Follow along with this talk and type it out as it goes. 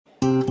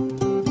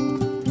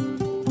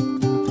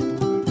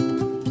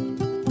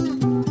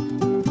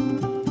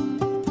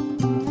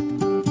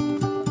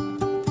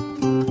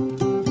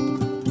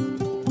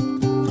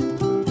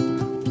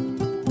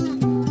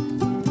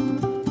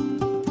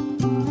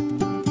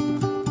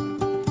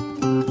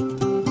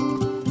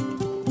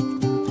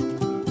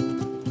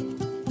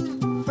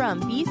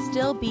From Be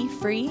Still, Be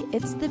Free,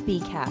 it's the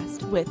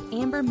Bcast with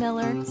Amber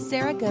Miller,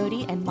 Sarah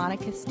Godey, and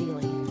Monica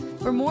Steele.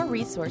 For more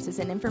resources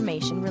and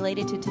information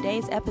related to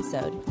today's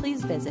episode,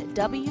 please visit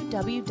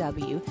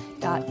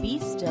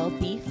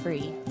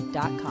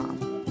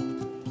www.bestillbefree.com.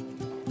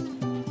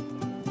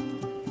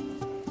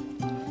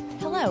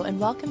 Hello and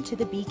welcome to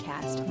the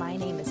Bcast. My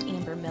name is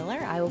Amber Miller.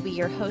 I will be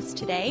your host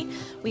today.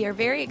 We are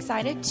very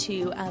excited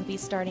to be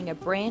starting a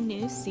brand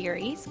new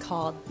series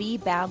called Be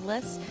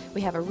Boundless.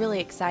 We have a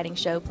really exciting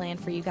show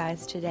planned for you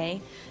guys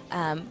today.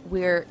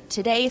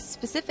 Today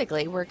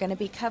specifically, we're going to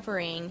be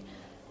covering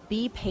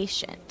Be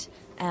Patient.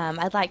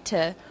 I'd like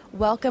to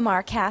welcome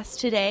our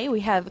cast today. We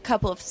have a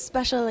couple of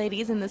special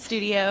ladies in the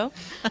studio.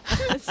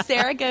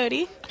 Sarah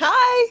Godey.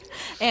 Hi.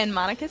 And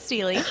Monica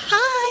Steele.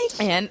 Hi.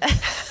 And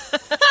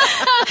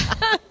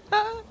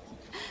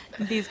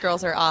these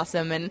girls are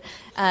awesome. And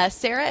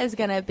Sarah is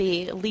going to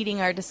be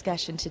leading our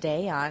discussion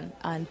today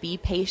on Be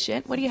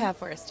Patient. What do you have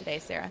for us today,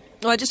 Sarah?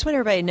 Well, I just want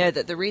everybody to know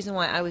that the reason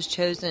why I was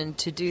chosen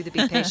to do the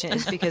Be Patient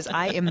is because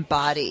I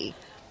embody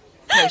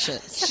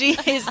patience. She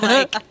is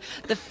like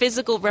the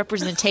physical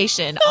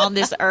representation on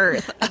this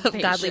earth of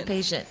godly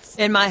patience.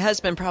 And my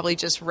husband probably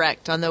just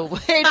wrecked on the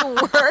way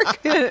to work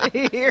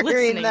hearing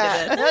Listening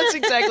that. to this. That's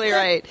exactly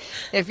right.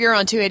 If you're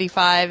on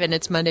 285 and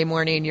it's Monday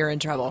morning, you're in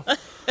trouble.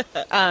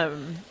 So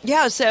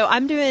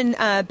I'm doing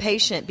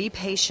Be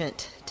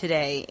Patient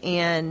today.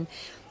 And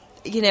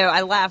you know,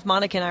 I laugh.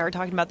 Monica and I were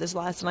talking about this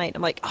last night.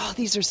 I'm like, oh,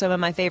 these are some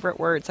of my favorite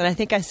words. And I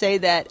think I say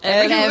that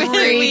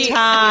every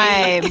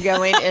time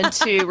going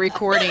into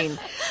recording.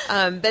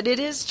 But it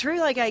is true.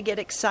 Like, I get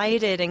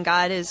excited, and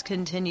God has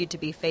continued to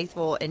be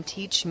faithful and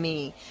teach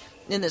me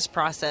in this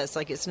process.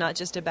 Like, it's not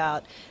just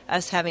about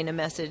us having a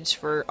message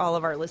for all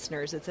of our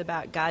listeners. It's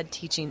about God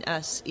teaching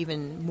us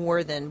even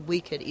more than we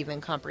could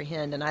even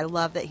comprehend. And I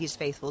love that He's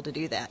faithful to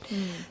do that.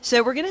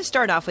 So we're going to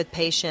start off with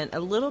patient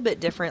a little bit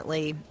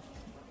differently.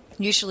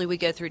 Usually we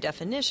go through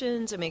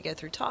definitions and we go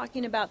through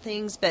talking about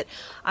things, but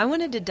I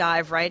wanted to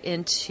dive right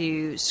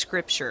into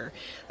Scripture.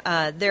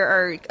 There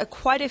are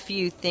quite a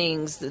few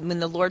things that when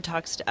the Lord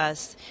talks to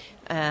us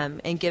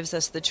and gives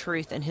us the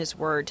truth in His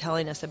Word,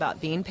 telling us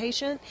about being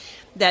patient,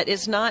 that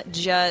is not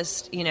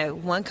just,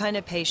 one kind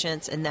of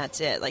patience and that's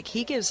it. Like,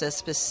 He gives us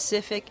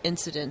specific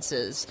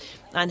incidences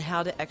on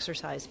how to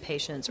exercise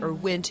patience, or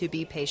when to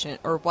be patient,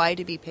 or why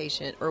to be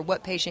patient, or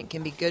what patient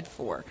can be good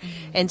for.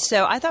 And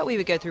so I thought we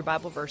would go through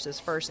Bible verses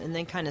first and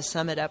then kind of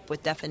sum it up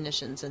with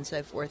definitions and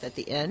so forth at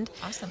the end.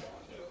 Awesome.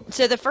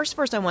 So the first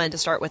verse I wanted to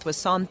start with was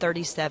Psalm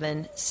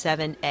 37,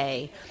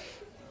 7a.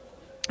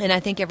 And I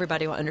think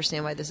everybody will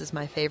understand why this is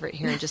my favorite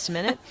here in just a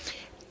minute.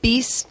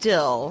 Be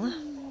still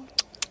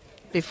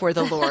before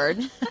the Lord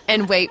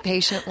and wait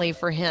patiently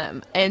for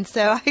Him. And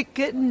so I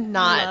could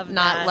not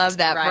love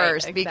that right,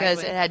 verse because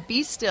exactly. it had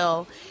be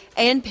still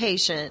and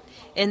patient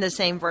in the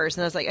same verse.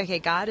 And I was like, okay,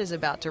 God is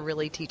about to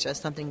really teach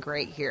us something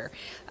great here.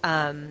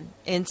 And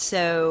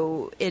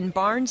so in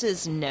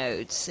Barnes's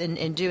notes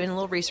and doing a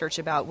little research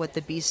about what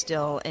the be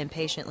still and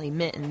patiently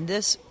meant in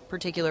this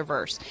particular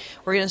verse,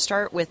 we're going to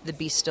start with the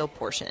be still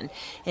portion.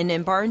 And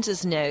in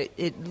Barnes's note,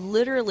 it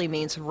literally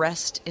means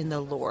rest in the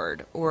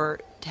Lord, or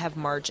to have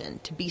margin,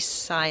 to be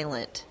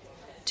silent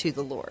to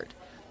the Lord.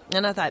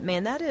 And I thought,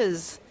 man, that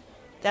is,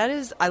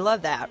 I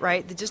love that,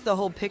 right? Just the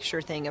whole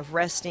picture thing of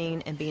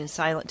resting and being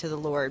silent to the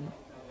Lord.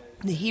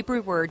 The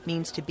Hebrew word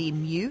means to be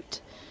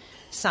mute,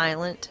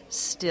 silent,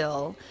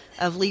 still,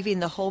 of leaving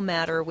the whole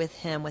matter with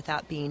Him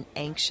without being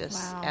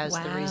anxious as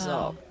the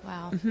result.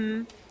 Wow.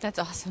 That's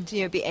awesome.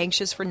 Be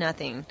anxious for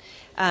nothing.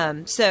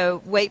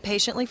 So wait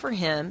patiently for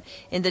Him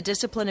in the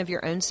discipline of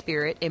your own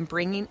spirit, in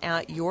bringing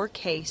out your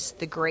case,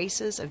 the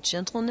graces of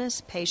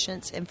gentleness,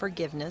 patience, and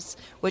forgiveness,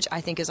 which I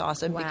think is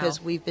awesome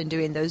because we've been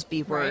doing those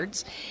B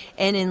words,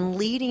 and in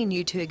leading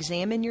you to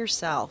examine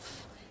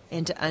yourself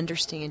and to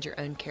understand your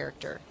own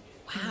character.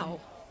 Wow.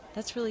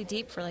 That's really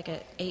deep for like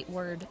a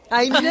 8-word.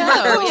 I know.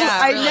 Yeah,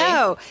 I really.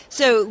 know.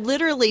 So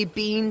literally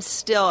being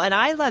still. And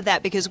I love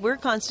that because we're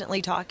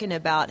constantly talking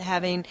about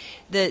having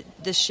the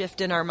shift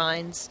in our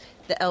minds,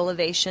 the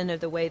elevation of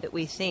the way that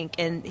we think.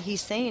 And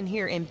He's saying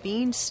here, in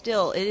being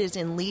still, it is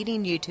in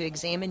leading you to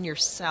examine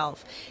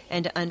yourself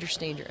and to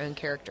understand your own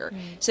character.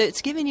 So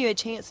it's giving you a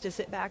chance to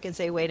sit back and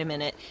say, wait a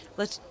minute,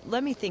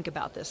 let me think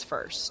about this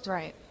first.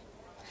 Right.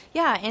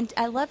 Yeah, and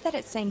I love that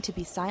it's saying to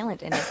be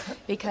silent in it,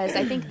 because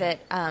I think that,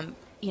 and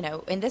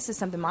this is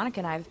something Monica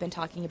and I have been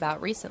talking about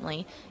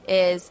recently,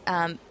 is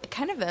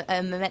kind of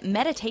a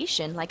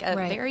meditation, like a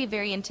very,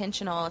 very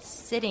intentional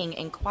sitting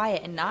in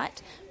quiet and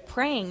not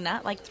praying,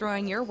 not like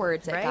throwing your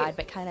words at God,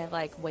 but kind of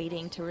like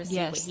waiting to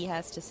receive what He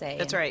has to say.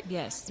 That's right.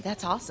 Yes.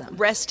 That's awesome.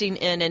 Resting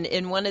in, and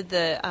in one of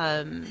the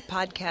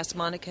podcasts,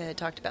 Monica had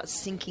talked about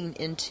sinking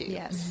into.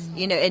 Yes.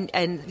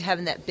 And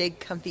having that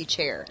big comfy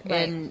chair.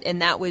 Right.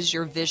 And that was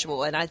your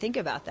visual. And I think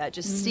about that,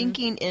 just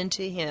sinking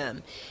into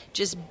Him,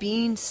 just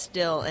being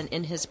still and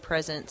in His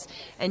presence,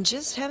 and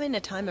just having a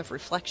time of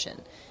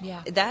reflection.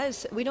 Yeah.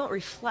 We don't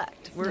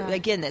reflect.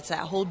 Again, that's that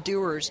whole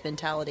doer's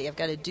mentality. I've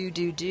got to do,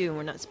 and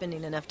we're not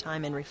spending enough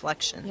time in reflection.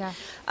 reflection.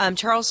 Yeah.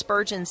 Charles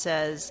Spurgeon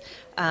says,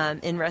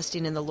 in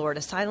Resting in the Lord,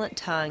 a silent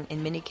tongue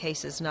in many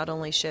cases not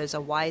only shows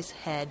a wise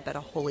head, but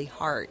a holy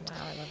heart. Wow,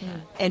 I love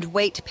that. And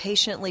wait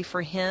patiently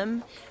for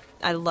him.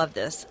 I love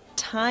this.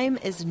 Time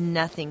is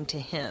nothing to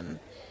him,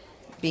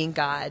 being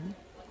God.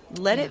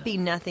 Let it be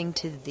nothing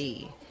to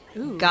thee.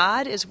 Ooh.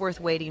 God is worth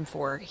waiting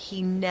for.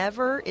 He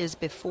never is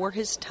before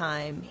his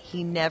time.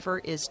 He never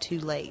is too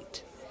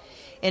late.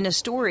 In a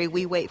story,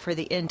 we wait for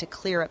the end to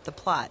clear up the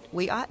plot.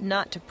 We ought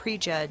not to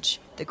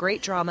prejudge the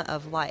great drama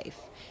of life,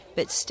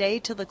 but stay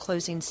till the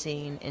closing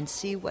scene and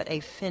see what a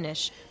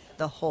finish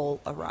the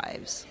whole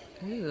arrives.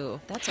 Ooh,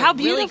 that's How a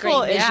really beautiful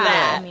great is visual.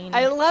 that? I mean-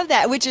 I love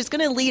that, which is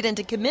going to lead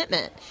into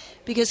commitment,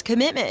 because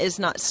commitment is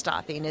not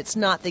stopping. It's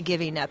not the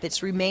giving up.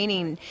 It's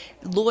remaining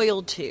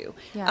loyal to.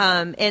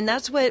 Yeah. And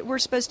that's what we're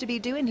supposed to be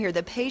doing here,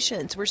 the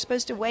patience. We're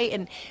supposed to wait,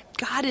 and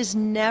God is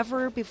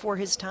never before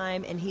his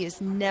time, and he is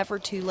never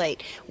too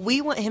late. We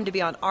want him to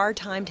be on our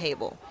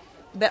timetable,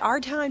 but our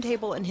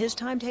timetable and his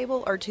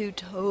timetable are two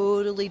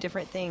totally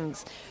different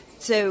things.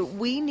 So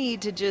we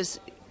need to just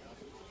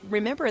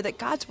remember that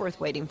God's worth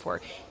waiting for.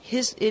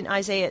 In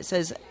Isaiah it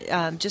says,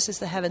 just as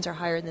the heavens are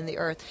higher than the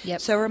earth, Yep.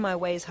 so are my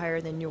ways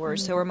higher than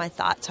yours, so are my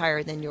thoughts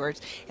higher than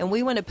yours. And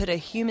we want to put a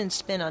human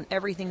spin on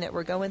everything that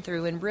we're going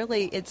through, and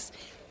really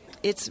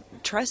it's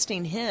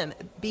trusting him,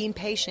 being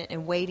patient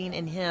and waiting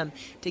in him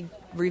to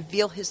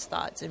reveal his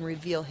thoughts and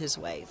reveal his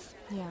ways.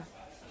 Yeah,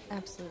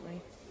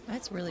 absolutely.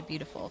 That's really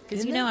beautiful, because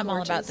Isn't you know it I'm all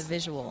about gorgeous? the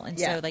visual, and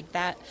Yeah. so like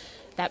that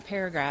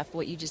paragraph,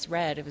 what you just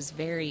read, it was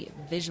very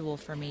visual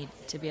for me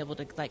to be able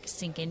to like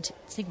sink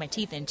my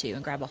teeth into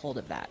and grab a hold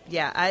of that.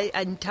 Yeah,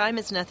 and time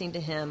is nothing to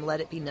him,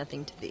 let it be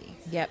nothing to thee.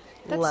 Yep.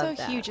 That's Love so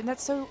that. huge, and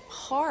that's so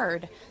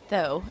hard,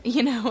 though.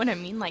 You know what I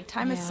mean? Like,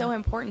 time is Yeah. so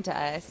important to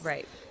us.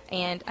 Right.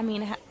 And, I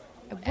mean,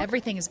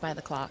 Everything is by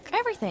the clock.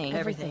 everything.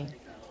 Everything.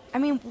 I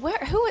mean,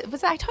 who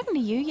was I talking to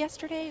you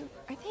yesterday?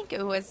 I think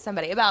it was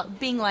somebody about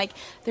being like,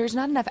 there's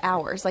not enough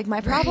hours. Like, my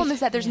problem Right. is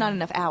that there's Yeah. not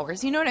enough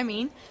hours. You know what I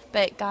mean?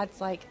 But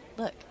God's like,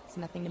 look, it's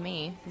nothing to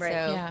me. Right.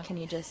 So Yeah. can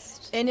you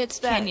just... And it's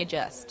that. Can you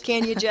just?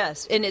 Can you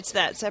just? And it's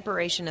that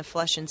separation of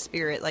flesh and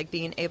spirit, like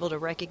being able to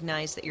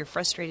recognize that you're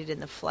frustrated in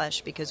the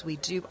flesh because we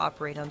do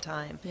operate on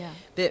time. Yeah.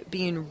 But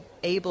being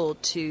able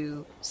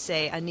to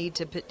say, I need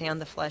to put down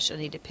the flesh, I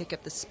need to pick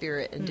up the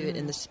spirit and do it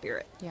in the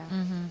spirit. Yeah.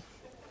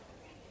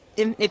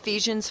 In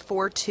Ephesians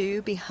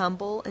 4:2, be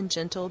humble and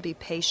gentle, be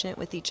patient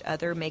with each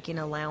other, making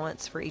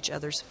allowance for each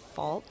other's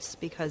faults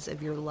because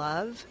of your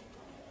love.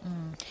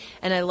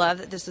 And I love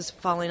that this is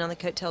falling on the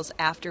coattails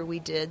after we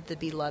did the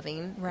Be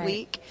Loving Right.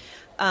 week,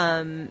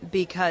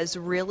 because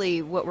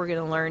really what we're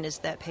going to learn is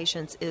that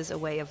patience is a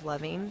way of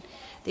loving.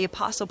 The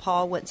Apostle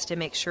Paul wants to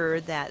make sure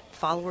that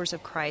followers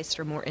of Christ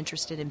are more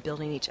interested in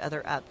building each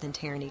other up than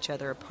tearing each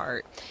other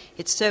apart.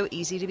 It's so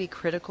easy to be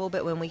critical,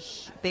 but when we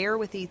bear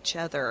with each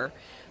other,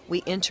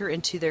 we enter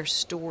into their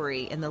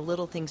story and the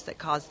little things that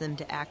cause them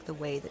to act the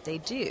way that they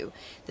do.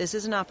 This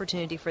is an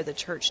opportunity for the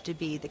church to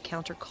be the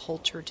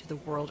counterculture to the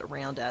world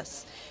around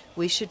us.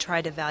 We should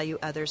try to value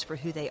others for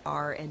who they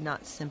are and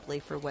not simply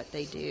for what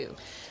they do.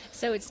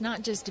 So it's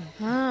not just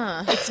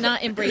it's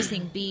not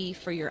embracing be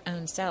for your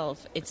own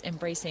self. It's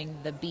embracing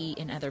the be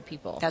in other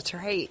people. That's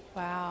right.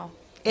 Wow.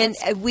 And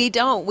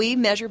we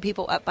measure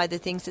people up by the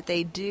things that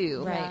they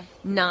do, Right.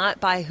 not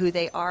by who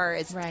they are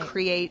as Right.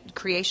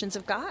 creations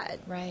of God.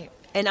 right.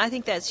 And I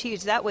think that's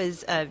huge. That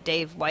was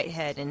Dave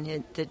Whitehead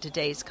in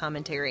today's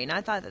commentary. And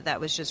I thought that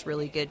was just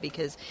really good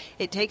because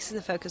it takes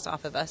the focus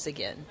off of us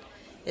again.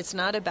 It's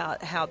not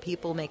about how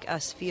people make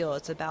us feel.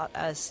 It's about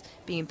us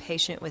being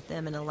patient with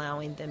them and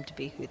allowing them to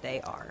be who they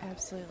are.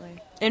 Absolutely.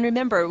 And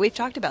remember, we've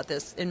talked about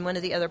this in one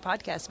of the other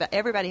podcasts, about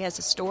everybody has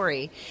a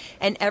story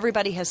and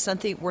everybody has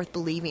something worth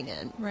believing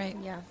in. Right.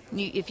 Yeah.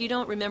 If you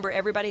don't remember,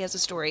 everybody has a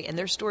story, and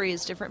their story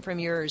is different from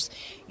yours,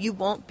 you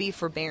won't be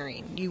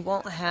forbearing. You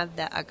won't have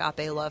that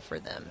agape love for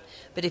them.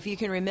 But if you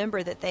can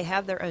remember that they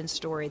have their own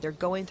story, they're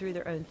going through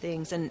their own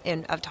things, and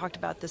I've talked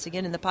about this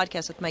again in the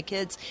podcast with my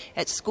kids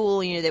at school.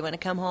 They want to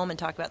come home and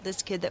talk about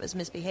this kid that was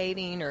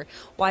misbehaving, or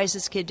why is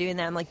this kid doing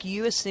that? I'm like,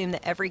 you assume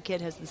that every kid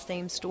has the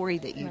same story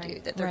that you do,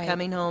 that they're Right.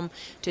 coming home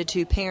to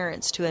two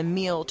parents, to a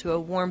meal, to a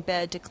warm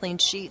bed, to clean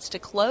sheets, to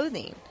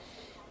clothing.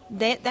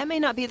 That may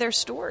not be their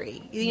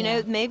story.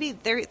 Yeah. Maybe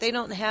they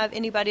don't have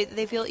anybody that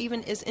they feel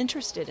even is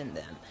interested in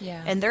them.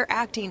 Yeah. And they're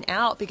acting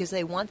out because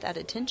they want that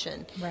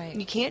attention. Right.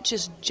 You can't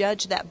just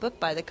judge that book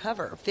by the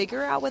cover.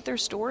 Figure out what their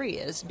story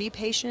is. Be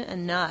patient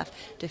enough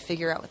to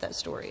figure out what that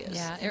story is.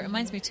 Yeah. It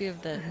reminds me too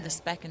of the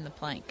speck in the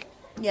plank.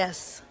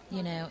 Yes.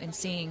 And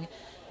seeing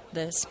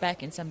the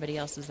speck in somebody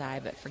else's eye,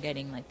 but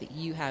forgetting like that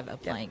you have a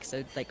plank.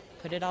 So like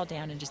put it all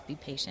down and just be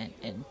patient.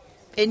 And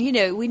And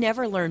we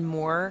never learn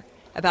more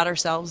about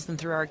ourselves than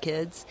through our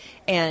kids.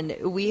 And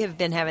we have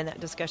been having that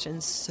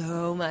discussion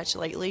so much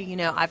lately. You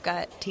know, I've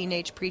got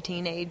teenage,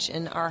 pre-teenage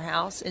in our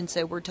house, and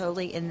so we're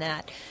totally in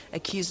that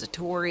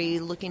accusatory,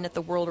 looking at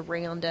the world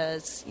around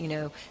us, you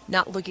know,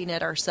 not looking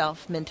at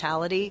ourself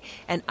mentality.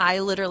 And I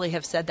literally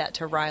have said that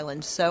to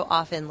Ryland so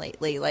often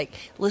lately, like,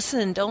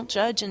 listen, don't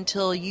judge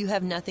until you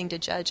have nothing to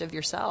judge of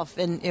yourself.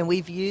 And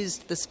we've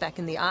used the speck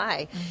in the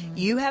eye. Mm-hmm.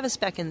 You have a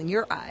speck in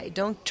your eye.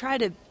 Don't try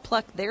to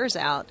pluck theirs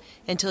out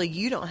until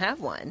you don't have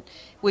one,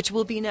 which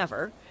will be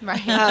never.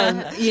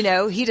 Right. You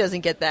know, he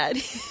doesn't get that.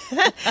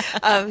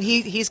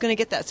 He's going to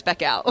get that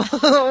speck out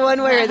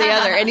one way or the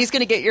other, and he's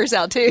going to get yours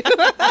out too. But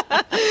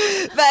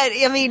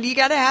I mean, you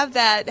got to have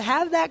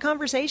that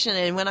conversation.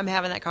 And when I'm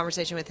having that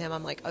conversation with him,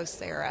 I'm like, oh,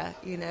 Sarah,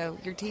 you know,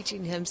 you're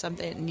teaching him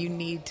something, and you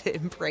need to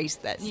embrace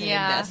that same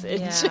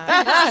message.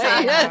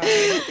 Yeah.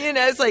 You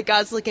know, it's like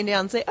God's looking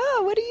down and say,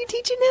 oh, what are you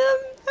teaching him?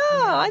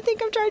 Oh, I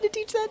think I'm trying to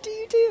teach that to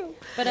you too.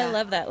 But I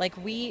love that. Like,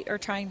 we are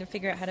trying to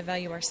figure out how to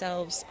value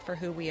ourselves for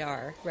who we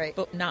are, right?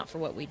 But not for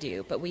what we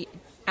do. But we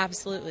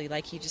absolutely,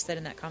 like you just said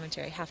in that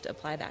commentary, have to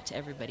apply that to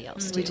everybody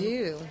else too. We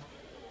do.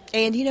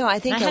 And, you know, I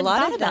think a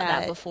lot of about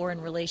that before in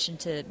relation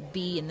to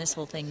be in this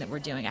whole thing that we're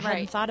doing. I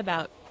hadn't thought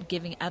about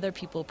giving other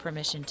people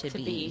permission to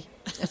be.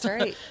 That's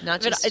right.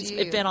 Not just it's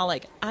been all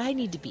like, I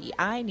need to be.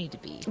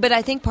 But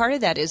I think part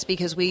of that is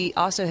because we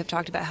also have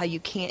talked about how you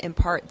can't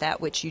impart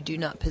that which you do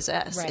not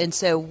possess. Right. And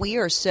so we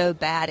are so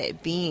bad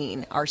at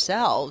being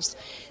ourselves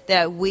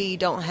that we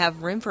don't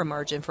have room for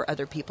margin for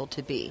other people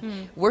to be.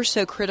 We're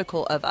so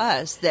critical of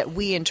us that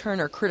we in turn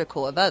are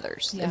critical of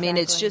others. Yeah, I mean,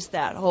 it's just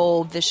that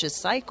whole vicious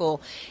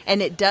cycle.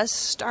 And it does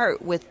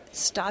start with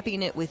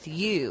stopping it with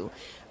you.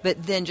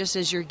 But then just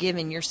as you're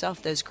giving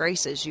yourself those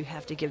graces, you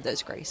have to give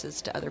those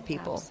graces to other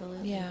people.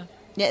 Absolutely. Yeah.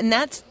 And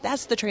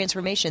that's the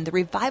transformation. The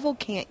revival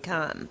can't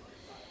come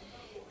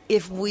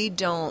if we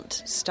don't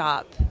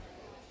stop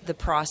the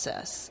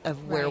process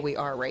of where we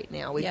are right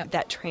now.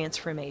 That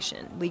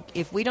transformation.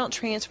 If we don't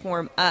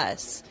transform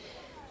us,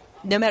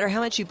 no matter how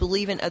much you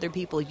believe in other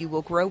people, you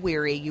will grow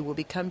weary, you will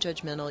become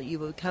judgmental, you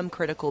will become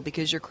critical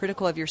because you're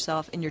critical of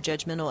yourself and you're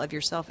judgmental of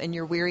yourself and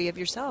you're weary of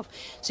yourself.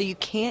 So you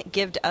can't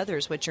give to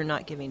others what you're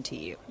not giving to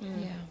you.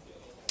 Yeah.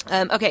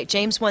 Okay,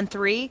 James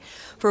 1:3,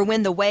 for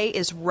when the way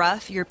is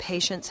rough, your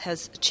patience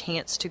has a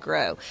chance to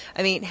grow.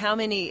 I mean, how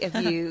many of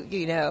you,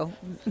 you know...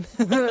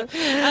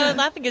 I'm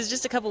laughing because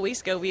just a couple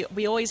weeks ago,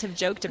 we always have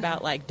joked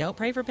about, like, don't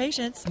pray for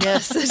patience.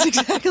 Yes, that's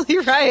exactly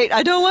right.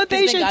 I don't want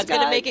patience, God's going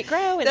to make it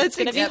grow, and it's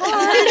going to be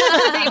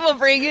hard. He will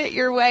bring it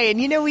your way.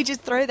 And, you know, we just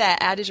throw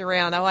that adage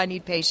around, oh, I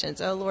need patience.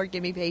 Oh, Lord,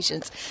 give me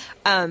patience.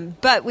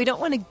 But we don't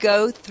want to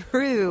go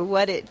through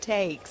what it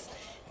takes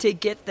to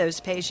get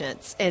those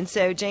patients. And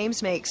so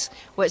James makes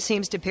what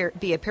seems to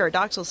be a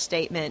paradoxical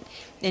statement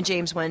in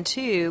James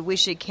 1:2. We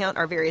should count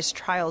our various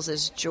trials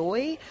as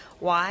joy.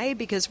 Why?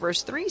 Because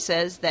verse 3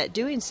 says that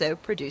doing so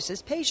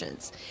produces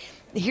patience.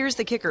 Here's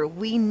the kicker.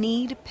 We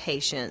need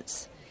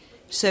patience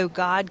so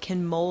God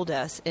can mold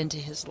us into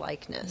his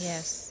likeness.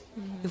 Yes.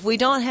 If we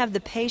don't have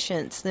the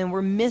patience, then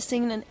we're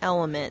missing an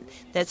element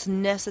that's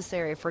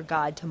necessary for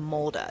God to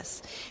mold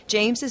us.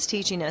 James is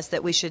teaching us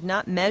that we should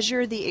not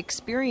measure the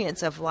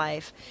experience of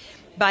life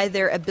by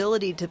their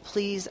ability to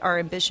please our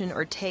ambition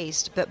or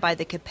taste, but by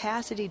the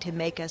capacity to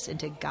make us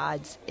into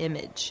God's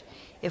image.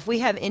 If we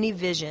have any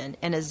vision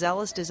and a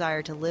zealous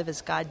desire to live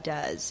as God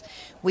does,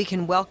 we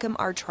can welcome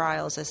our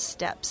trials as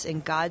steps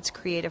in God's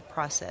creative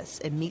process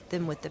and meet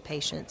them with the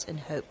patience and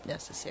hope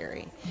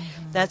necessary.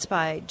 Mm-hmm. That's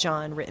by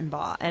John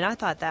Rittenbaugh. And I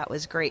thought that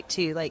was great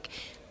too. Like,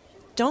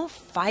 don't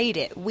fight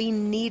it. We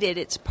need it.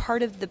 It's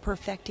part of the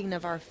perfecting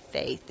of our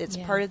faith. It's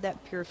part of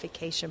that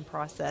purification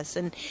process.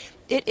 And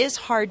it is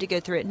hard to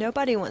go through it.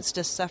 Nobody wants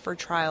to suffer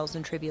trials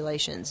and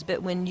tribulations.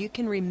 But when you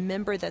can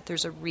remember that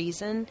there's a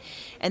reason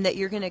and that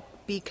you're going to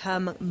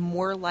become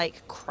more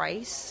like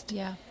Christ,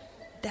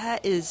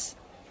 that is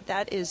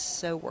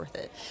so worth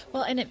it.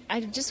 Well, and I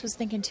just was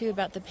thinking, too,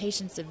 about the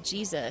patience of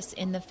Jesus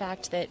in the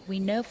fact that we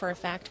know for a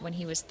fact when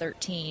he was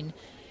 13,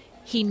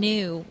 he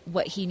knew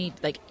what he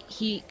needed. Like,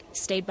 he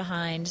stayed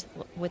behind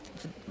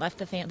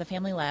the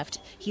family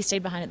left. He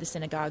stayed behind at the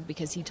synagogue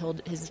because he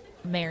told his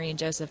Mary and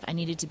Joseph, I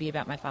needed to be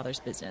about my Father's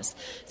business.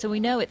 So we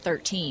know at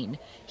 13,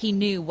 he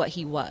knew what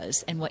he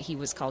was and what he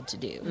was called to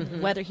do,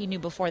 whether he knew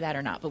before that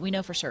or not. But we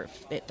know for sure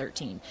at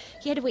 13.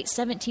 He had to wait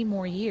 17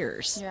 more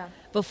years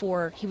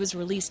before he was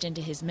released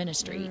into his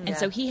ministry. And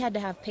so he had to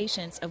have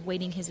patience of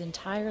waiting his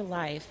entire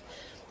life,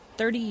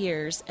 30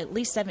 years, at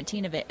least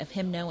 17 of it, of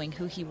him knowing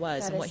who he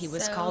was and what he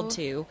was called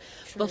to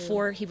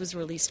before he was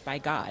released by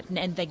God.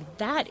 And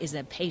that is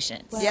a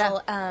patience.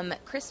 Well,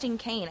 Christine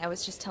Kane, I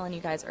was just telling you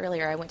guys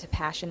earlier, I went to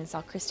Passion and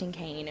saw Christine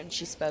Kane, and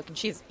she spoke, and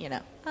she's, you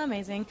know,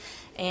 amazing.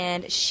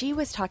 And she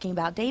was talking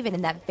about David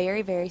and that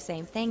very, very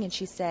same thing. And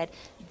she said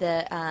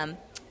the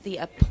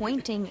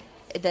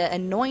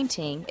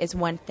anointing is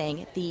one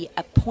thing. The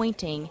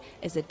appointing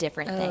is a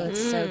different thing.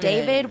 So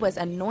David was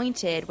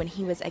anointed when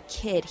he was a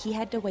kid. He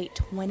had to wait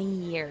 20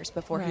 years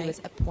before he was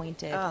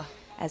appointed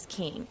as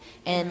king.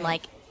 And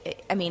like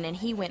I mean, and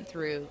he went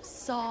through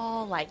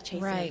Saul, like chasing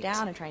him Right.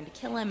 down and trying to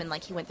kill him, and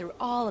like he went through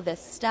all of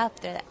this stuff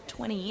that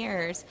 20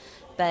 years,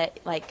 but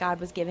like God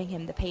was giving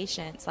him the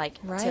patience, like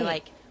to Right.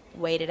 like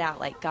wait it out.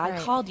 Like God Right.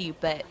 called you,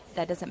 but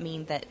that doesn't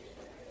mean that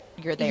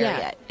you're there yeah.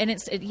 yet. And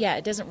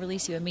it doesn't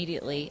release you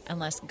immediately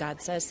unless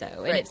God says so.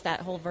 And Right. it's that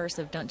whole verse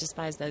of don't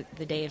despise the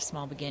day of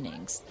small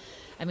beginnings.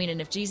 I mean,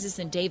 and if Jesus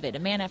and David, a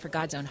man after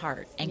God's own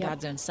heart and Yep.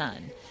 God's own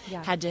son,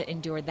 Yeah. had to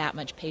endure that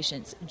much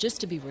patience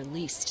just to be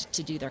released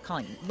to do their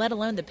calling, let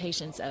alone the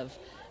patience of,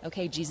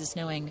 okay, Jesus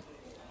knowing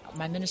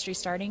my ministry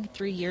starting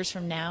 3 years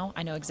from now,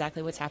 I know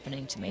exactly what's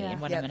happening to me Yeah.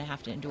 and what Yep. I'm going to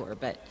have to endure.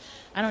 But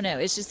I don't know.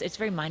 It's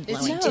very mind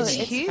blowing It's to huge.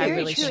 me. It's if I very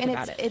really true, think and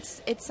about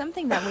it's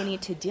something that we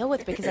need to deal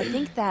with, because I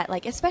think that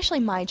like especially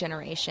my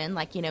generation,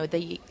 like you know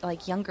the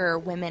like younger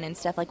women and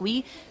stuff, like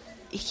we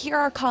hear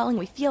our calling,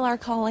 we feel our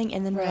calling,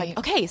 and then we're Right. like,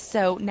 okay,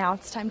 so now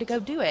it's time to go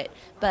do it.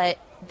 But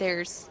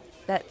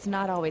that's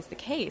not always the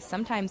case.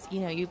 Sometimes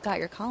you know you've got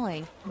your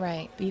calling,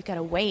 Right. but you've got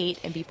to wait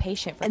and be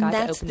patient for And God to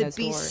that's open the those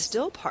be doors.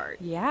 still part.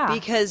 Yeah.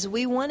 Because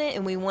we want it,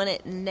 and we want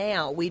it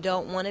now. We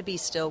don't want to be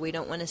still. We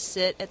don't want to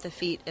sit at the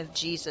feet of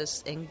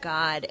Jesus and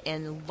God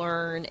and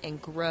learn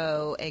and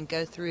grow and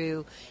go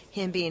through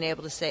Him being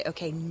able to say,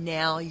 okay,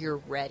 now you're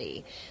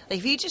ready. Like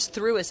if He just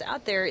threw us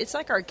out there, it's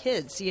like our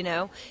kids, you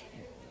know.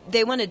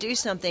 They want to do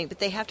something, but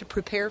they have to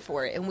prepare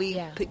for it. And we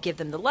Yeah. give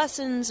them the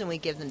lessons, and we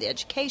give them the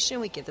education.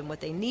 We give them what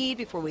they need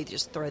before we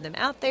just throw them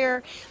out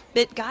there.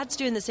 But God's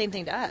doing the same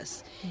thing to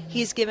us.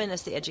 He's given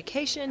us the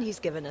education. He's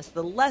given us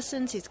the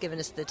lessons. He's given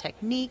us the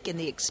technique and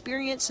the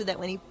experience so that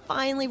when He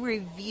finally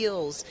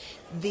reveals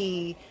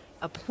the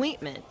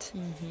appointment,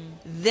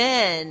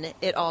 then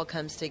it all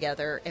comes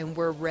together and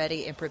we're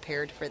ready and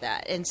prepared for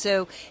that. And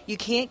so you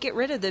can't get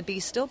rid of the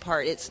be still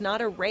part. It's not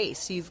a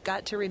race. You've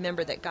got to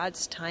remember that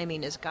God's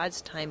timing is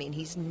God's timing.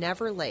 He's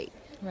never late.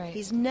 Right.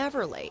 He's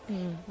never late.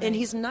 And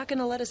He's not going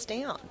to let us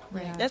down.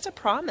 Right. That's a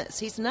promise.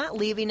 He's not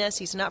leaving us.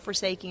 He's not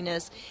forsaking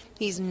us.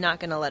 He's not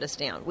going to let us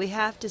down. We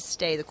have to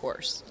stay the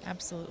course.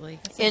 Absolutely.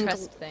 It's a And-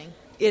 trust thing.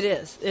 It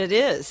is. It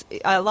is.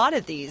 A lot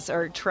of these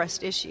are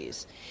trust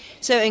issues.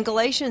 So in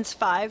Galatians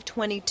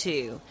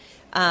 5:22,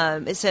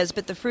 it says,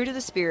 "But the fruit of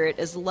the Spirit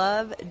is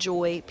love,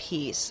 joy,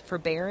 peace,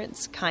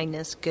 forbearance,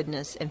 kindness,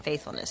 goodness, and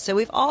faithfulness." So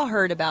we've all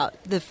heard about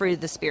the fruit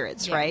of the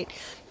spirits, Yeah. right?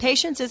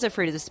 Patience is a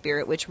fruit of the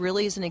Spirit, which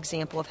really is an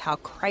example of how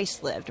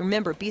Christ lived.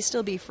 Remember, be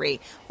still, be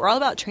free. We're all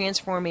about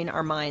transforming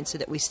our minds so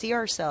that we see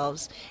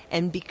ourselves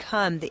and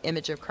become the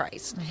image of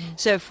Christ.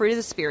 So fruit of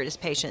the Spirit is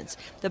patience.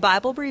 The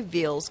Bible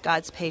reveals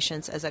God's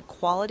patience as a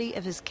quality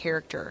of His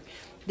character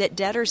that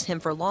deters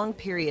Him for long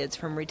periods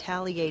from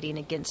retaliating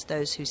against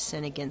those who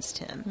sin against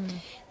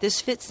Him.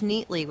 This fits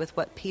neatly with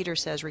what Peter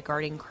says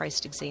regarding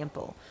Christ's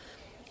example.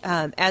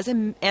 As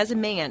a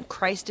man,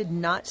 Christ did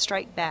not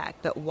strike back,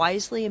 but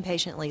wisely and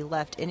patiently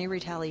left any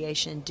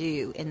retaliation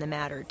due in the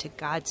matter to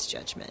God's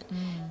judgment.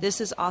 This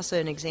is also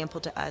an example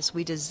to us.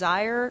 We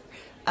desire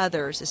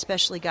others,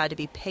 especially God, to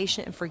be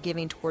patient and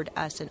forgiving toward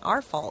us and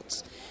our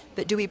faults,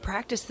 but do we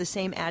practice the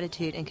same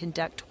attitude and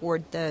conduct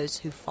toward those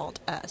who fault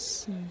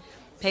us?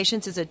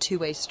 Patience is a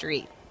two-way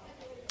street,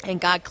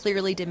 and God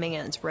clearly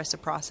demands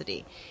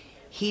reciprocity.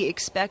 He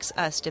expects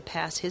us to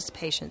pass His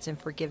patience and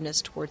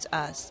forgiveness towards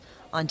us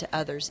onto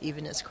others,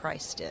 even as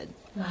Christ did.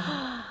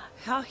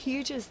 How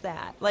huge is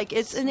that? Like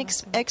it's an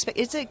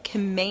it's a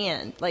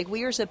command. Like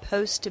we are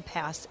supposed to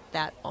pass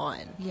that on.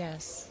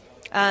 Yes.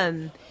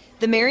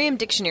 The Merriam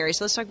Dictionary,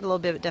 so let's talk a little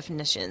bit about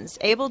definitions.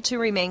 Able to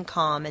remain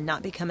calm and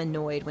not become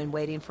annoyed when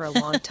waiting for a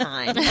long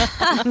time.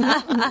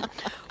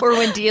 Or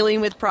when dealing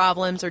with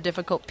problems or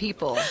difficult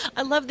people.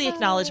 I love the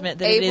acknowledgement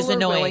that it is Able or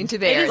annoying. willing to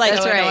bear. It is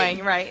That's so right.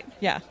 annoying. right?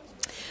 Yeah.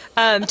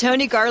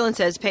 Tony Garland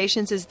says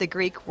patience is the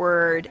Greek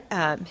word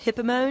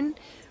hypomone,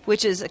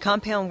 which is a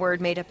compound word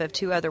made up of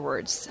two other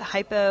words,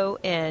 hypo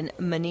and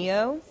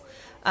moneo.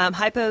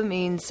 Hypo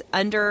means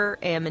under,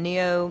 and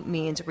moneo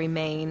means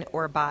remain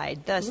or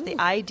abide. Thus, the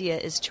idea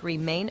is to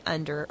remain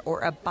under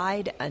or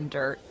abide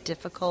under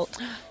difficult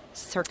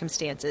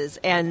circumstances.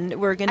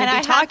 And we're going to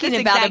be talking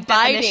about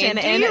abiding. And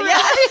And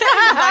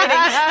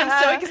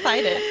I'm so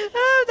excited.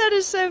 Oh, that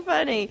is so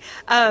funny.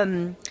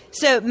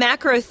 So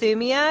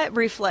macrothumia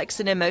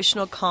reflects an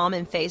emotional calm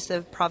in face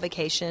of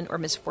provocation or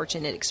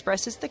misfortune. It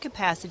expresses the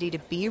capacity to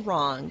be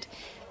wronged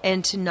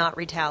and to not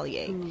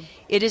retaliate.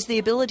 It is the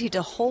ability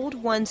to hold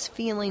one's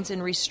feelings in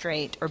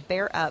restraint or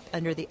bear up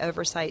under the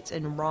oversights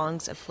and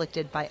wrongs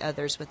inflicted by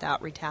others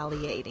without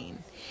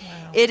retaliating.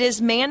 It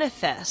is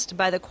manifest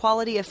by the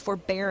quality of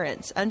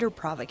forbearance under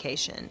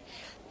provocation.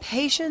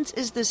 Patience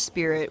is the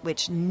spirit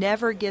which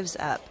never gives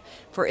up,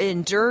 for it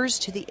endures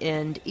to the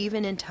end,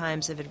 even in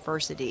times of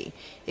adversity,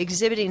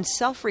 exhibiting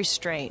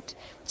self-restraint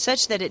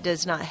such that it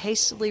does not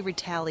hastily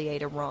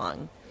retaliate a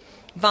wrong.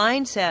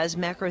 Vine says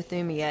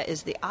macrothumia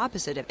is the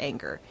opposite of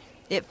anger.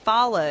 it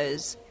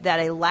follows that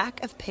a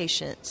lack of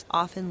patience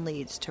often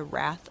leads to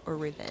wrath or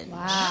revenge.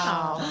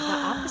 Wow.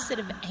 The opposite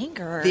of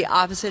anger. The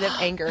opposite of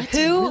anger. That's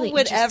Who really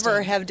would ever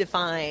interesting. have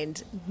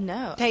defined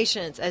No.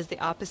 patience as the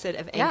opposite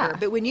of anger? Yeah.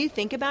 But when you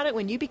think about it,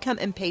 when you become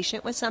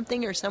impatient with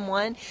something or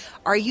someone,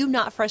 are you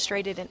not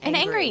frustrated and And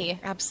angry? angry.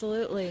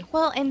 Absolutely.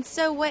 Well, and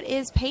so what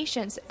is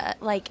patience?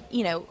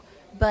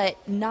 But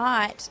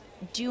not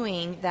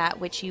doing that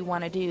which you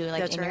want to do,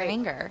 like That's in your right.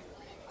 anger.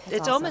 That's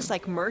It's awesome. almost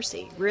like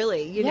mercy,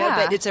 really, Yeah.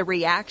 but it's a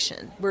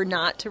reaction. We're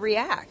not to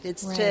react.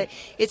 It's Right.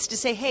 to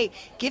say, hey,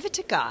 give it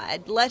to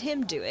God. Let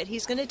him do it.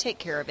 He's going to take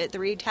care of it. The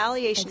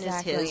retaliation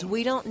Exactly. is his.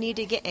 We don't need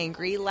to get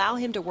angry. Allow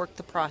him to work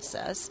the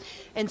process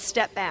and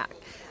step back.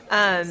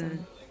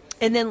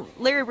 And then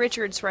Larry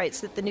Richards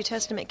writes that the New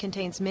Testament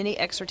contains many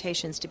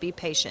exhortations to be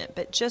patient.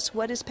 But just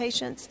what is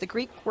patience? The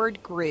Greek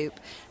word group,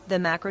 the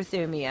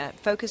macrothumia,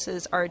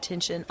 focuses our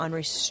attention on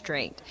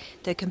restraint,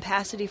 the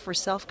capacity for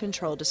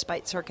self-control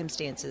despite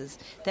circumstances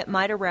that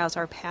might arouse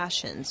our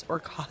passions or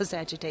cause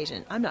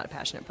agitation. I'm not a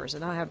passionate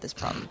person. I don't have this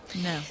problem.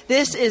 No.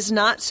 This is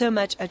not so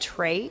much a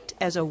trait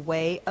as a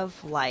way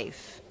of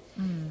life.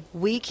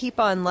 We keep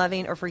on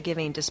loving or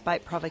forgiving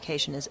despite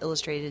provocation, as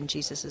illustrated in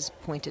Jesus'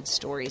 pointed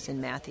stories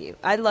in Matthew.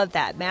 I love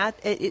that.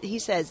 He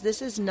says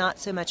this is not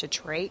so much a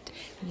trait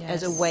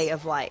as a Yes. way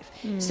of life.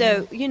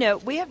 So,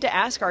 we have to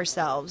ask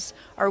ourselves,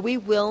 are we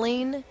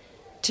willing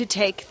to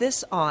take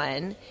this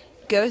on,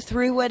 go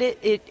through what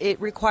it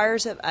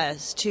requires of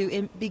us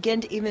to begin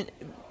to even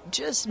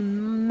just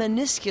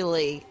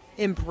minusculely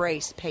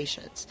embrace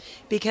patience,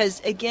 because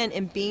again,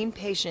 in being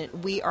patient,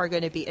 we are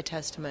going to be a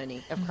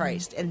testimony of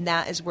Christ, and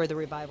that is where the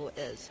revival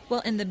is.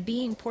 Well, and the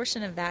being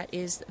portion of that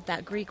is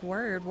that Greek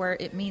word where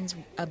it means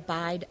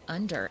abide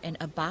under, and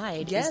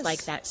abide Yes. is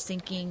like that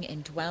sinking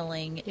and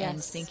dwelling and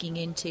Yes. sinking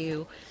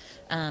into,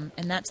 and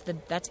that's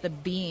the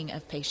being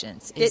of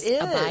patience. It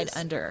is. Abide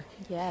under.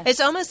 Yes.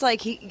 It's almost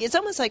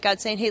like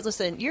God saying, "Hey,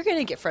 listen, you're going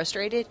to get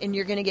frustrated and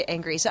you're going to get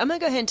angry, so I'm going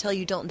to go ahead and tell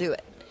you don't do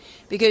it."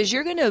 Because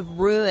you're going to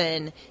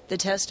ruin the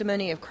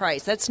testimony of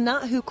Christ. That's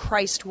not who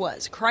Christ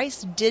was.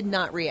 Christ did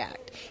not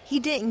react. He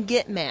didn't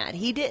get mad.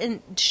 He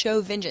didn't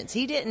show vengeance.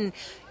 He didn't,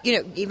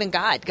 even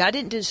God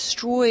didn't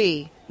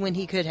destroy when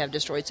he could have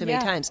destroyed so many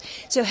Yeah. times.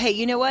 So, hey,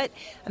 you know what?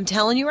 I'm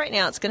telling you right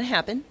now, it's going to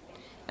happen.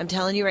 I'm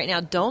telling you right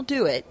now, don't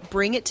do it.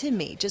 Bring it to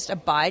me. Just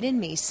abide in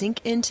me, sink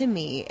into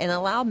me, and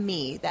allow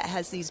me that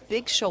has these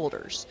big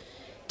shoulders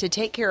to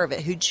take care of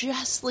it, who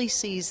justly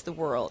sees the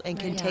world and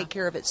can Yeah. take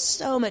care of it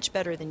so much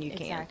better than you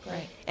can. Exactly.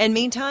 Right. And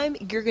meantime,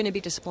 you're going to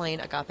be displaying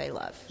agape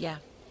love. Yeah.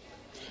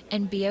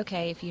 And be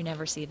okay if you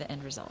never see the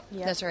end result.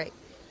 Yep. That's right.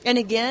 And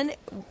again,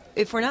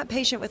 if we're not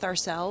patient with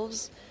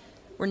ourselves,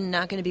 we're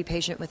not going to be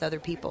patient with other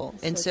people.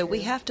 And so we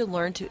true. have to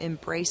learn to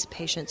embrace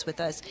patience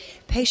with us.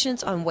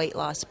 Patience on weight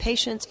loss,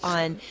 patience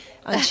on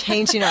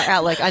changing our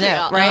outlook. I know,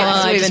 Yeah. right? Oh, That's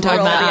what I we've been just talking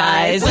rolled about.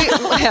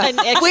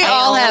 the eyes. We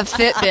all have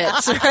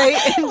Fitbits,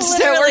 right? And so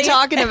we're Literally.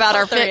 talking about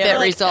our Three of Fitbit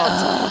us.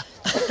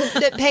 results.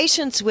 That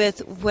patience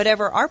with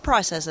whatever our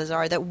processes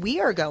are that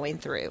we are going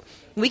through.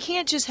 We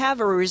can't just have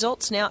a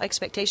results now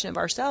expectation of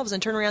ourselves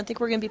and turn around and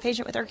think we're going to be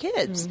patient with our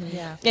kids.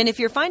 Yeah. And if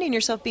you're finding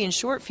yourself being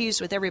short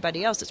fused with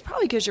everybody else, it's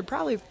probably because you're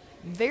probably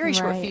very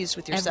short Right. fused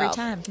with yourself.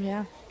 Every time.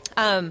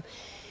 Yeah.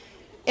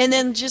 And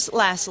then just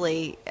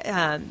lastly,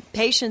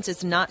 patience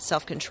is not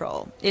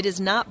self-control. It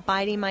is not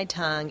biting my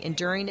tongue,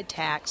 enduring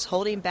attacks,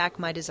 holding back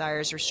my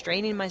desires,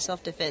 restraining my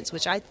self-defense,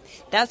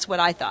 that's what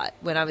I thought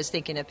when I was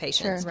thinking of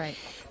patience. Sure. Right.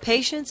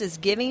 Patience is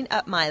giving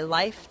up my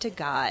life to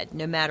God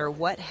no matter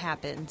what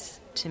happens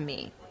to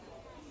me.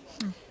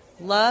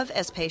 Love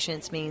as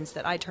patience means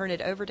that I turn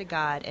it over to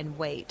God and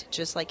wait,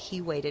 just like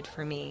He waited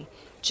for me,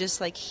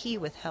 just like He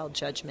withheld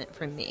judgment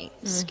from me.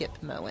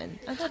 Skip Moen.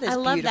 I thought that's I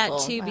love beautiful.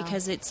 that too Wow.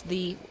 because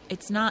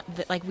it's not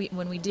that like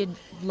when we did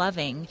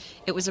loving,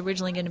 it was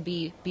originally going to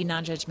be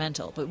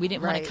non-judgmental, but we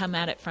didn't want Right. to come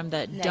at it from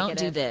the don't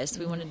do Negative. this.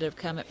 We wanted to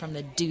come at from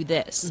the do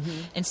this.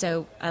 And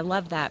so I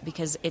love that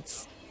because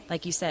it's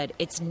like you said,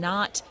 it's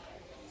not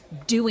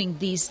doing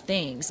these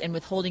things and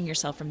withholding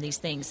yourself from these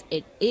things.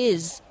 It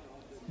is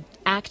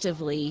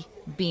actively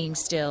being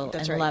still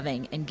That's and right.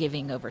 loving and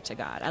giving over to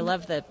God. I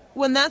love the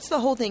When that's the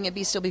whole thing at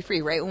Be Still Be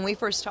Free, right? When we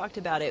first talked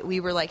about it, we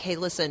were like, hey,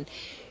 listen,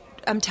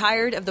 I'm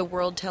tired of the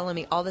world telling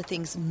me all the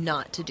things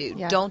not to do.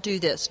 Yeah. Don't do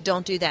this,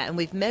 don't do that. And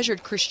we've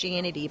measured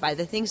Christianity by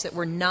the things that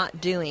we're not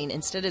doing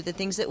instead of the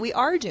things that we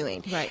are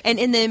doing. Right. And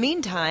in the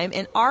meantime,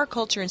 in our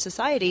culture and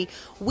society,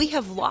 we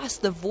have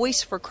lost the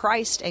voice for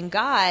Christ and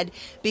God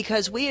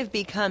because we have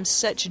become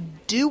such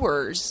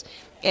doers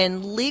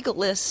and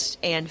legalists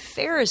and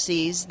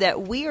Pharisees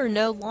that we are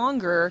no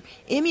longer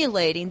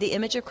emulating the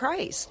image of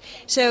Christ.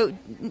 So,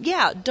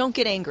 yeah, don't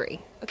get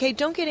angry. Okay,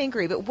 don't get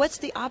angry. But what's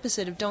the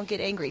opposite of don't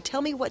get angry?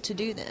 Tell me what to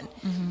do then.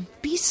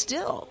 Be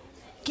still.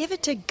 Give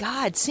it to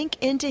God. Sink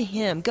into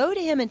Him. Go to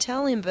Him and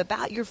tell Him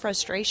about your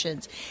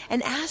frustrations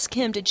and ask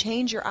Him to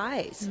change your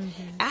eyes.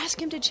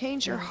 Ask Him to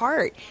change your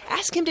heart.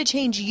 Ask Him to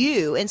change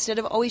you instead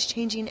of always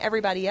changing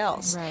everybody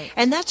else. Right.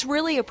 And that's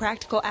really a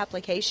practical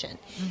application.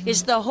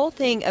 It's the whole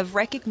thing of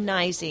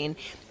recognizing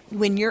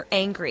when you're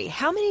angry,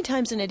 how many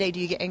times in a day do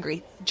you get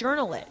angry?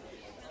 Journal it.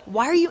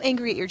 Why are you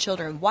angry at your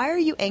children? Why are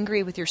you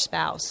angry with your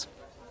spouse?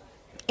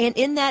 And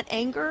in that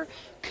anger,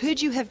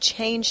 could you have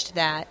changed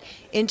that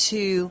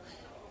into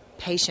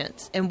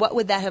patience? And what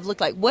would that have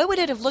looked like? What would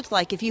it have looked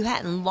like if you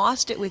hadn't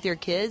lost it with your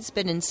kids,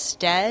 but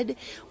instead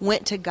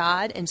went to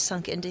God and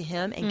sunk into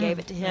Him and gave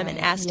it to Him and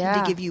asked Him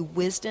to give you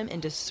wisdom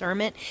and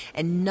discernment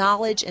and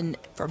knowledge and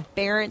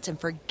forbearance and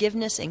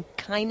forgiveness and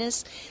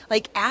kindness?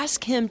 Like,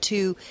 ask Him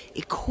to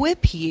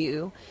equip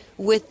you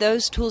with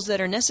those tools that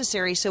are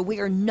necessary so we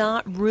are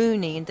not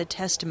ruining the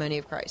testimony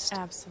of Christ.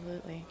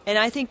 Absolutely. And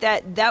I think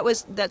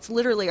that's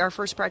literally our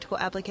first practical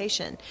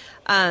application.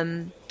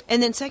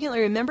 And then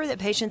secondly, remember that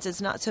patience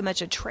is not so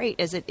much a trait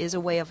as it is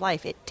a way of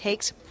life. It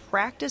takes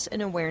practice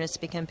and awareness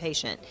to become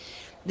patient.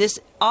 This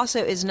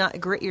also is not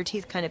grit your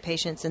teeth kind of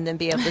patience and then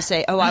be able to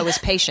say, oh, I was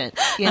patient.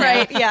 You know?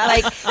 Right, yeah.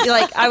 Like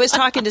I was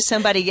talking to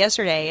somebody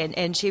yesterday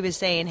and she was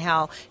saying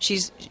how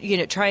she's,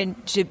 trying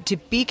to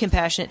be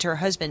compassionate to her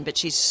husband, but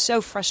she's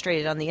so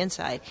frustrated on the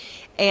inside.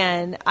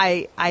 And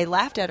I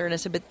laughed at her and I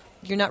said, but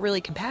you're not really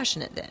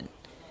compassionate then,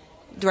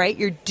 right?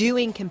 You're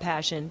doing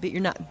compassion, but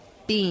you're not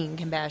being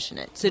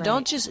compassionate. So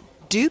don't just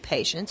do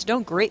patience.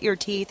 Don't grit your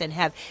teeth and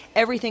have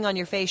everything on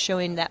your face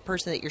showing that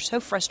person that you're so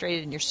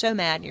frustrated and you're so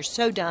mad and you're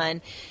so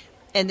done,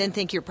 and then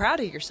think you're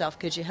proud of yourself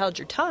because you held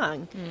your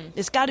tongue.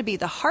 It's got to be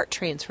the heart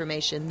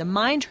transformation, the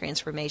mind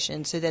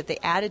transformation, so that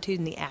the attitude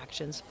and the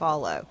actions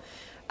follow.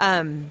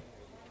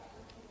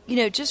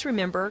 Just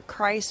remember,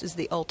 Christ is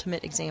the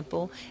ultimate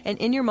example. And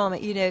in your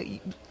moment,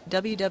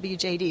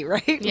 WWJD,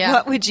 right? Yeah.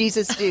 What would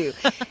Jesus do?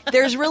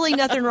 There's really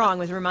nothing wrong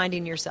with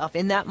reminding yourself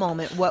in that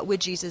moment, what would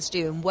Jesus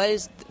do? And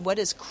what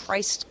is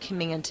Christ's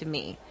command to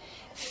me?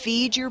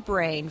 Feed your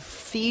brain,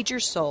 feed your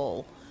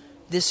soul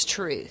this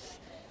truth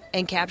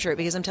and capture it,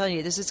 because I'm telling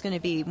you, this is going to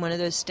be one of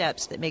those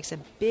steps that makes a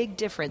big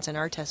difference in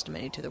our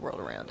testimony to the world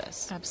around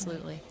us.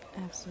 Absolutely.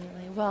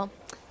 Absolutely. Well,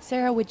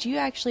 Sarah, would you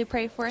actually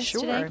pray for us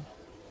today?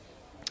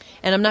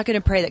 And I'm not going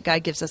to pray that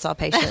God gives us all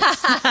patience.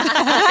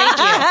 Thank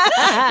you.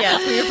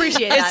 Yes, we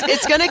appreciate that.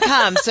 It's going to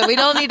come, so we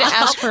don't need to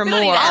ask for more.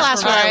 I'll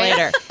ask for it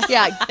later.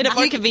 Yeah, at a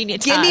more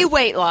convenient time. Give me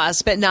weight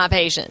loss, but not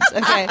patience.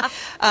 Okay.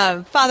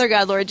 Father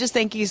God, Lord, just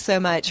thank you so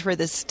much for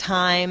this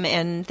time,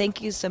 and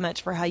thank you so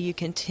much for how you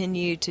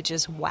continue to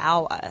just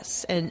wow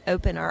us and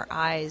open our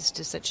eyes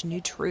to such new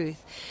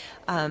truth.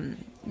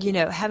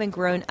 Having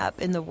grown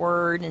up in the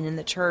Word and in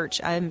the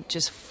church, I'm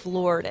just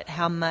floored at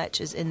how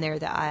much is in there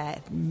that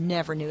I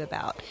never knew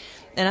about.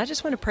 And I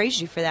just want to praise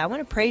you for that. I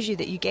want to praise you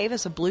that you gave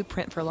us a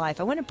blueprint for life.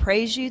 I want to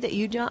praise you that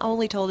you not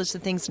only told us the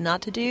things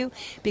not to do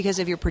because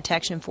of your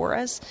protection for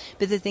us,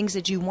 but the things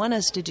that you want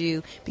us to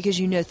do because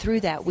you know through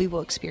that we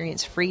will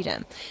experience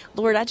freedom.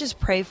 Lord, I just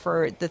pray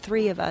for the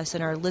three of us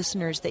and our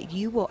listeners that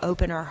you will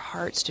open our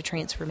hearts to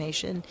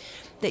transformation,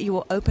 that you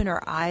will open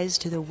our eyes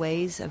to the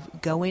ways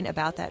of going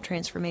about that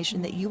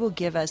transformation, that you will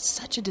give us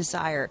such a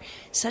desire,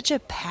 such a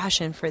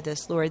passion for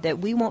this, Lord, that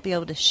we won't be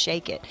able to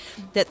shake it,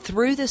 that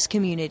through this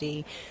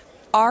community,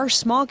 our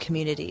small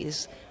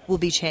communities will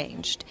be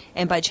changed.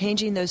 And by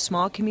changing those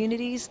small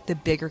communities, the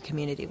bigger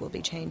community will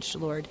be changed,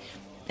 Lord.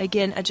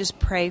 Again, I just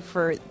pray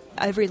for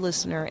every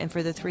listener and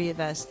for the three of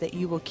us that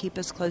you will keep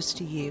us close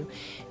to you,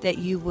 that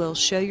you will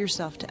show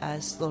yourself to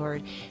us,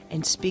 Lord,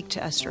 and speak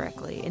to us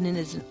directly. And it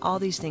is in all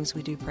these things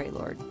we do pray,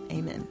 Lord.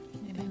 Amen.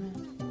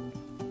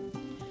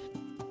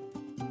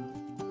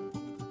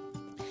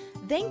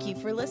 Thank you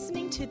for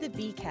listening to the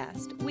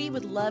Bcast. We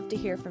would love to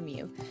hear from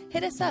you.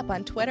 Hit us up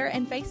on Twitter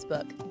and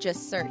Facebook.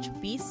 Just search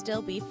Be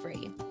Still Be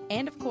Free.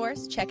 And of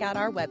course, check out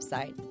our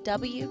website,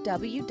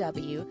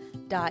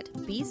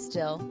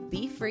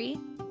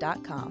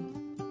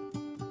 www.bestillbefree.com.